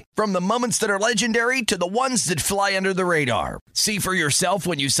play. From the moments that are legendary to the ones that fly under the radar. See for yourself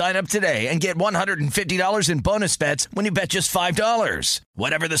when you sign up today and get $150 in bonus bets when you bet just $5.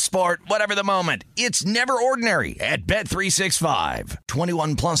 Whatever the sport, whatever the moment, it's never ordinary at Bet365.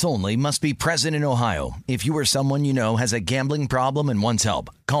 21 plus only. Must be present in Ohio. If you or someone you know has a gambling problem and wants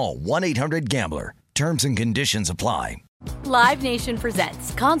help, call 1-800-GAMBLER. Terms and conditions apply. Live Nation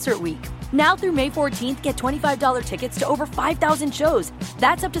presents Concert Week. Now through May 14th, get $25 tickets to over 5,000 shows.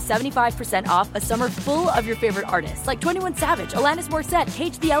 That's up to 75% off a summer full of your favorite artists like 21 Savage, Alanis Morissette,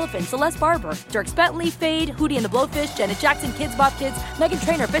 Cage the Elephant, Celeste Barber, Dierks Bentley, Fade, Hootie and the Blowfish, Janet Jackson, Kids Bop Kids, Meghan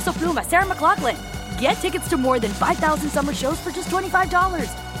Trainor, Bissell Pluma, Sarah McLachlan. Get tickets to more than 5,000 summer shows for just $25.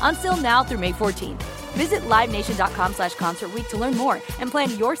 Until now through May 14th. Visit LiveNation.com/Concert Week to learn more and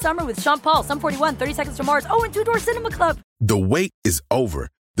plan your summer with Sean Paul, Sum 41, 30 Seconds to Mars, and Two Door Cinema Club. The wait is over.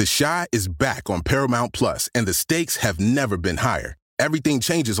 The Chi is back on Paramount Plus, and the stakes have never been higher. Everything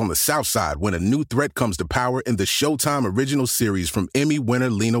changes on the South Side when a new threat comes to power in the Showtime original series from Emmy winner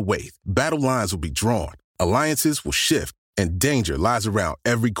Lena Waithe. Battle lines will be drawn, alliances will shift, and danger lies around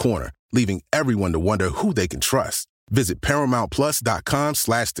every corner, leaving everyone to wonder who they can trust. Visit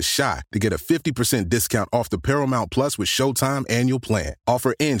ParamountPlus.com/The Chi to get a 50% discount off the Paramount Plus with Showtime annual plan.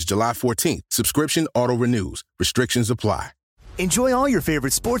 Offer ends July 14th. Subscription auto-renews. Restrictions apply. Enjoy all your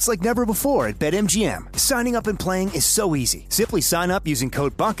favorite sports like never before at BetMGM. Signing up and playing is so easy. Simply sign up using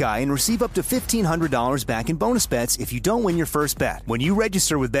code Buckeye and receive up to $1,500 back in bonus bets if you don't win your first bet. When you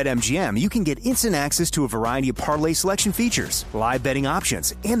register with BetMGM, you can get instant access to a variety of parlay selection features, live betting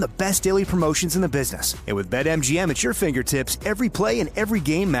options, and the best daily promotions in the business. And with BetMGM at your fingertips, every play and every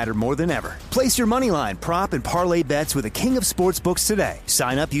game matter more than ever. Place your moneyline, prop, and parlay bets with the king of sportsbooks today.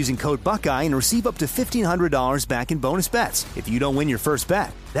 Sign up using code Buckeye and receive up to $1,500 back in bonus bets if you don't win your first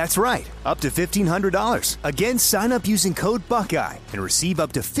bet. That's right, up to $1,500. Again, sign up using code Buckeye and receive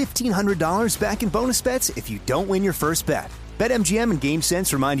up to $1,500 back in bonus bets if you don't win your first bet. BetMGM and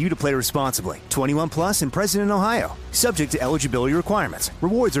GameSense remind you to play responsibly. 21 plus and present in Ohio. Subject to eligibility requirements.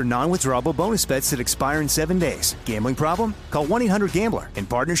 Rewards are non-withdrawable bonus bets that expire in 7 days. Gambling problem? Call 1-800-GAMBLER in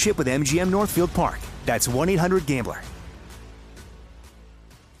partnership with MGM Northfield Park. That's 1-800-GAMBLER.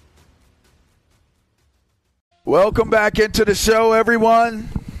 Welcome back into the show, everyone.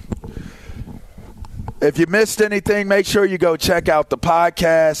 If you missed anything, make sure you go check out the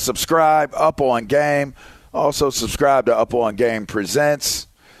podcast, subscribe, Up on Game. Also subscribe to Up on Game Presents.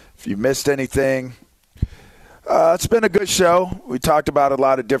 If you missed anything, it's been a good show. We talked about a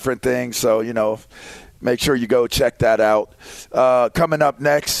lot of different things, so, make sure you go check that out. Coming up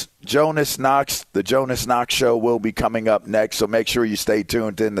next, Jonas Knox. The Jonas Knox Show will be coming up next, so make sure you stay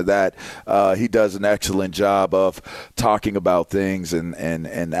tuned into that. He does an excellent job of talking about things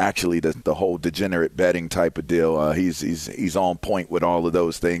and actually the whole degenerate betting type of deal. He's on point with all of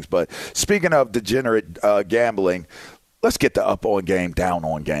those things. But speaking of degenerate gambling, let's get the Up on Game, Down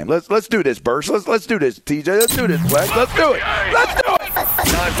on Game. Let's do this, Bursch. Let's do this, TJ. Let's do this, Flex. Let's do it. Let's do it.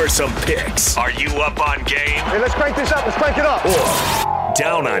 Time for some picks. Are you up on game? Hey, let's crank this up. Let's crank it up. Or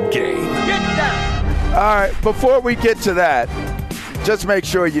down on game? Get down. All right, before we get to that, just make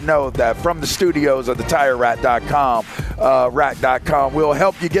sure you know that from the studios of the TireRack.com, rack.com will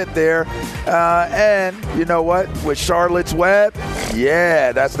help you get there. And you know what? With Charlotte's Web,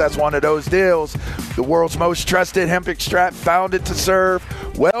 that's one of those deals. The world's most trusted hemp extract, founded to serve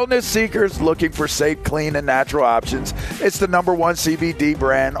Wellness seekers looking for safe, clean, and natural options. It's the #1 CBD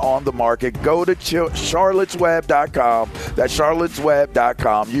brand on the market. Go to charlottesweb.com. That's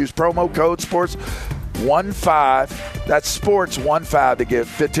charlottesweb.com. Use promo code SPORTS15. That's SPORTS15 to get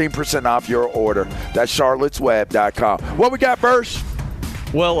 15% off your order. That's charlottesweb.com. What we got, Bursch?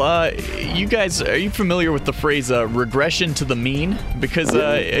 Well, you guys, are you familiar with the phrase regression to the mean? Because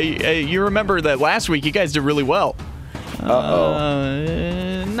you remember that last week you guys did really well.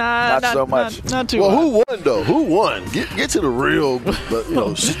 Not so much. Not too well. well. Who won, though? Who won? Get to the real,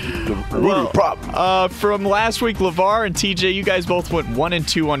 the real problem. From last week, LeVar and TJ, you guys both went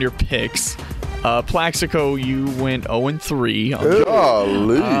 1-2 on your picks. Plaxico, you went 0-3.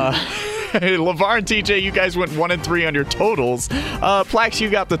 Golly. LeVar and TJ, you guys went 1-3 on your totals. Plax, you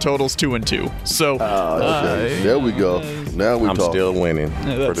got the totals 2-2. So there we go. Now I'm still winning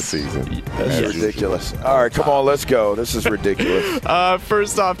for the season. That's ridiculous. All right, come on, let's go. This is ridiculous.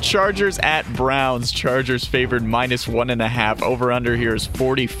 First off, Chargers at Browns. Chargers favored -1.5. Over under here is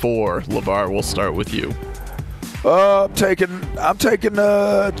 44. LeVar, we'll start with you. I'm gonna take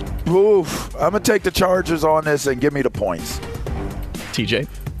the Chargers on this and give me the points. TJ.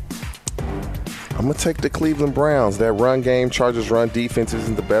 I'm going to take the Cleveland Browns. That run game, Chargers run defense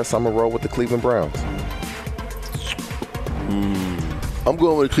isn't the best. I'm going to roll with the Cleveland Browns. I'm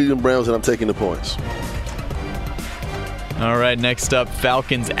going with the Cleveland Browns, and I'm taking the points. All right, next up,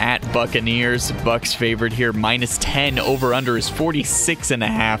 Falcons at Buccaneers. Bucs favored here, -10. Over under is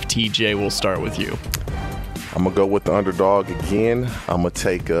 46.5. TJ, we'll start with you. I'm going to go with the underdog again. I'm going to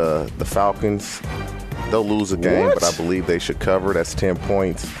take the Falcons. They'll lose a game, but I believe they should cover. That's 10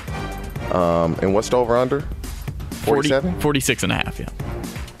 points. And what's the over-under? 47? 46.5, yeah.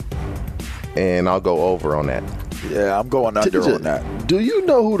 And I'll go over on that. Yeah, I'm going under on that. Do you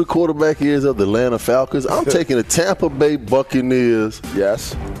know who the quarterback is of the Atlanta Falcons? I'm taking the Tampa Bay Buccaneers.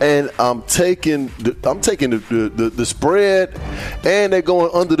 Yes. And I'm taking the spread, and they're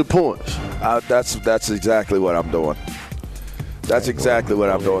going under the points. That's exactly what I'm doing. That's exactly what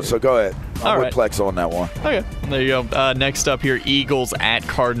I'm doing. So go ahead. I'm with Plex on that one. Okay, there you go. Next up here, Eagles at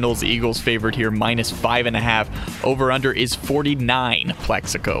Cardinals. Eagles favored here, -5.5. Over under is 49.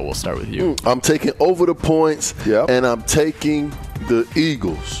 Plexico, we'll start with you. I'm taking over the points, and I'm taking the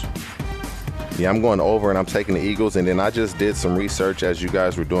Eagles. Yeah, I'm going over, and I'm taking the Eagles. And then I just did some research as you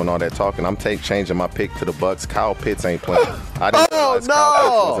guys were doing all that talking. I'm changing my pick to the Bucs. Kyle Pitts ain't playing. I didn't realize Kyle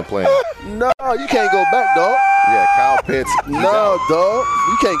Pitts wasn't playing. No, you can't go back, dog. Yeah, Kyle Pitts. No, dog.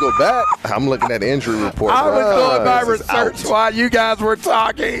 You can't go back. I'm looking at the injury report. I was doing my research while you guys were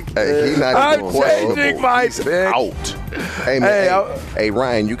talking. Hey, he's not I'm changing my pick. Out. Hey, man. Hey,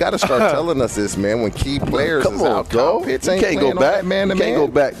 Ryan, you got to start telling us this, man. When key players is out, Kyle Pitts ain't can't go back, man. You can't go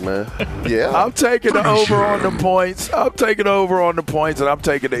back, man. Yeah. I'm taking the over on the points. I'm taking over on the points, and I'm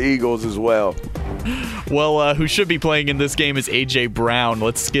taking the Eagles as well. Well, who should be playing in this game is A.J. Brown.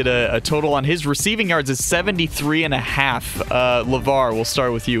 Let's get a total on his receiving yards is 73.5. LeVar, we'll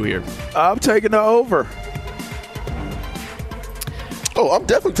start with you here. I'm taking the over. Oh, I'm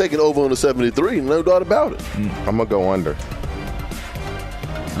definitely taking over on the 73. No doubt about it. I'm going to go under.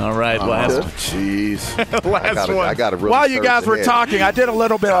 All right, last jeez. last one. I got While you guys were talking, I did a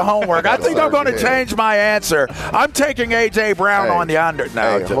little bit of homework. I think I'm going to change my answer. I'm taking A.J. Brown on the under.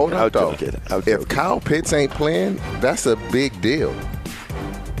 No, hey, hold up, though. If Kyle Pitts ain't playing, that's a big deal.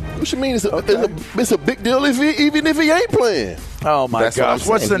 What you mean? It's a big deal even if he ain't playing. Oh, my gosh.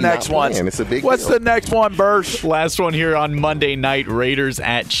 What's the next one? It's a big What's deal. the next one, Bursch? Last one here on Monday night, Raiders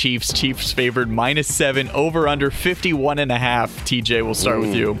at Chiefs. Chiefs favored -7, over under 51.5. TJ, we'll start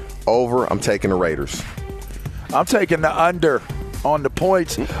with you. Over, I'm taking the Raiders. I'm taking the under on the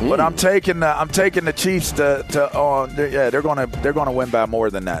points, but I'm taking the Chiefs they're gonna win by more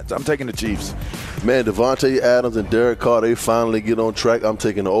than that. So I'm taking the Chiefs. Man, Devontae Adams and Derek Carr, they finally get on track. I'm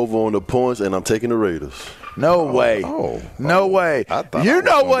taking the over on the points, and I'm taking the Raiders. No way. No way. You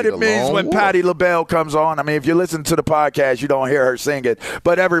know what it means when Patti LaBelle comes on. I mean, if you listen to the podcast, you don't hear her sing it.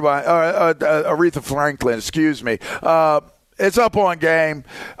 But everybody, Aretha Franklin, excuse me. It's Up On Game.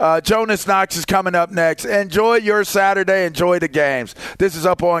 Jonas Knox is coming up next. Enjoy your Saturday. Enjoy the games. This is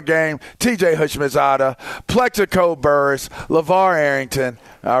Up On Game. TJ Hushmanzada, Plexico Burris, LeVar Arrington.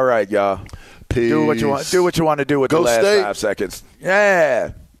 All right, y'all. Peace. Do what you want to do with the last 5 seconds. Yeah.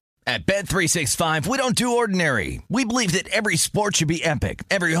 At Bet365, we don't do ordinary. We believe that every sport should be epic.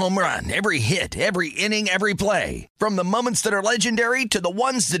 Every home run, every hit, every inning, every play. From the moments that are legendary to the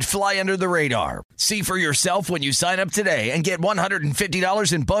ones that fly under the radar. See for yourself when you sign up today and get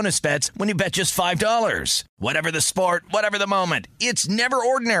 $150 in bonus bets when you bet just $5. Whatever the sport, whatever the moment, it's never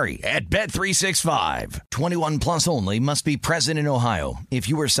ordinary at Bet365. 21 plus only. Must be present in Ohio. If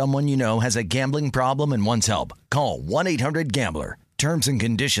you or someone you know has a gambling problem and wants help, call 1-800-GAMBLER. Terms and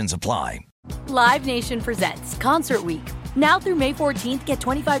conditions apply. Live Nation presents Concert Week. Now through May 14th, get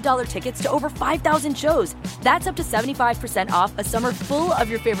 $25 tickets to over 5,000 shows. That's up to 75% off a summer full of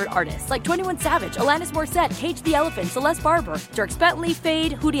your favorite artists like 21 Savage, Alanis Morissette, Cage the Elephant, Celeste Barber, Dierks Bentley,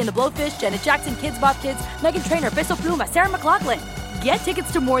 Fade, Hootie and the Blowfish, Janet Jackson, Kidz Bop Kids, Meghan Trainor, Bissell Pluma, Sarah McLachlan. Get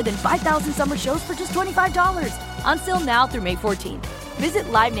tickets to more than 5,000 summer shows for just $25. Until now through May 14th. Visit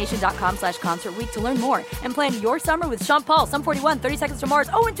LiveNation.com/Concert Week to learn more and plan your summer with Sean Paul, Sum 41, 30 Seconds to Mars,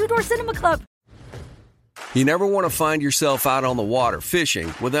 and Two Door Cinema Club. You never want to find yourself out on the water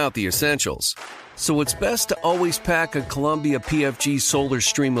fishing without the essentials. So it's best to always pack a Columbia PFG Solar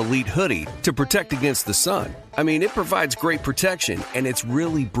Stream Elite hoodie to protect against the sun. I mean, it provides great protection and it's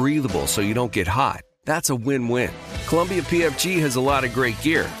really breathable so you don't get hot. That's a win-win. Columbia PFG has a lot of great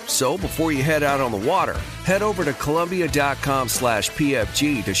gear. So before you head out on the water, head over to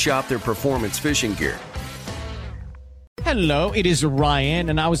Columbia.com/PFG to shop their performance fishing gear. Hello, it is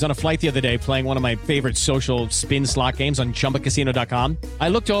Ryan, and I was on a flight the other day playing one of my favorite social spin slot games on ChumbaCasino.com. I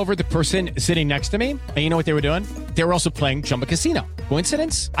looked over at the person sitting next to me, and you know what they were doing? They were also playing Chumba Casino.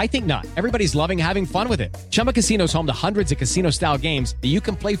 Coincidence? I think not. Everybody's loving having fun with it. Chumba Casino is home to hundreds of casino-style games that you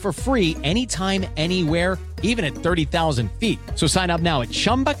can play for free anytime, anywhere, even at 30,000 feet. So sign up now at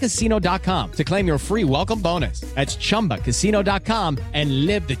ChumbaCasino.com to claim your free welcome bonus. That's ChumbaCasino.com and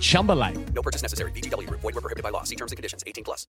live the Chumba life. No purchase necessary. VGW. Void where prohibited by law. See terms and conditions. 18+.